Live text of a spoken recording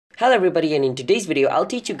Hello everybody, and in today's video I'll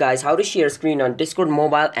teach you guys how to share screen on Discord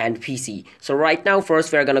mobile and PC. So right now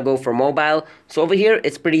first we're gonna go for mobile. So over here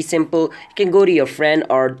it's pretty simple. You can go to your friend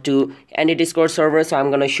or to any Discord server. So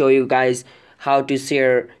I'm gonna show you guys how to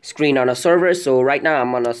share screen on a server. So right now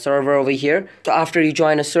I'm on a server over here. So after you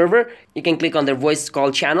join a server, you can click on their voice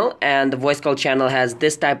call channel, and the voice call channel has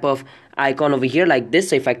this type of icon over here like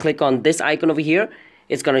this. So if I click on this icon over here,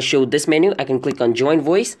 it's gonna show this menu. I can click on join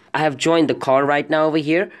voice. I have joined the call right now over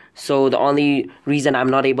here. So the only reason I'm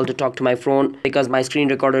not able to talk to my phone because my screen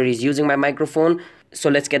recorder is using my microphone. So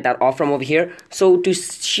let's get that off from over here. So to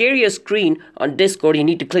share your screen on Discord, you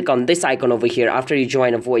need to click on this icon over here after you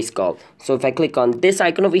join a voice call. So if I click on this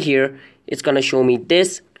icon over here, it's gonna show me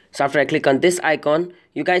this. So after I click on this icon,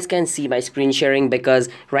 you guys can see my screen sharing because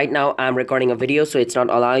right now I'm recording a video, so it's not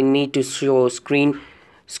allowing me to show screen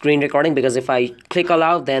recording, because if I click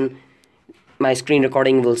allow, then my screen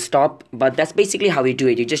recording will stop. But that's basically how you do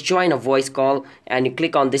it. You just join a voice call and you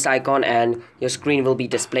click on this icon and your screen will be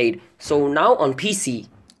displayed. So now on PC,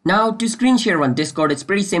 now to screen share on Discord, it's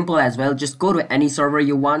pretty simple as well. Just go to any server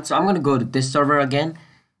you want. So I'm gonna go to this server again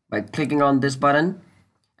by clicking on this button,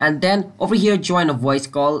 and then over here join a voice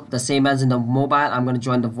call, the same as in the mobile. I'm going to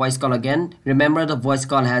join the voice call again. Remember, the voice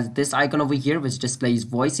call has this icon over here which displays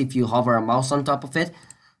voice if you hover a mouse on top of it.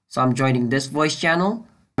 So I'm joining this voice channel.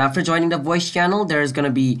 After joining the voice channel, there is going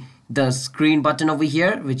to be the screen button over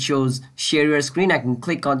here which shows share your screen. I can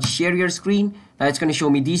click on share your screen. Now it's going to show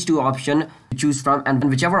me these two options to choose from, and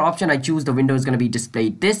whichever option I choose, the window is going to be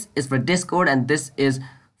displayed. This is for Discord and this is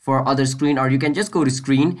for other screen, or you can just go to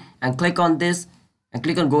screen and click on this and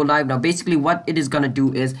click on go live. Now basically what it is going to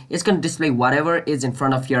do is it's going to display whatever is in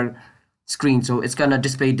front of your screen. So it's going to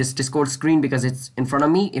display this Discord screen because it's in front of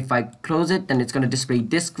me. If I close it, then it's going to display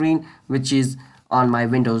this screen which is on my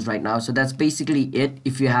Windows right now. So that's basically it.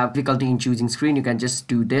 If you have difficulty in choosing screen, you can just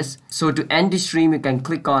do this. So to end the stream, you can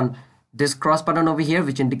click on this cross button over here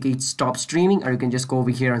which indicates stop streaming, or you can just go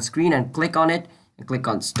over here on screen and click on it and click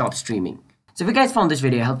on stop streaming. So if you guys found this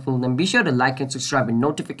video helpful, then be sure to like and subscribe and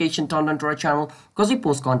notification turned on to our channel, because we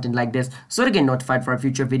post content like this. So to get notified for a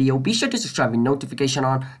future video, be sure to subscribe with notification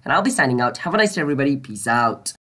on, and I'll be signing out. Have a nice day everybody. Peace out.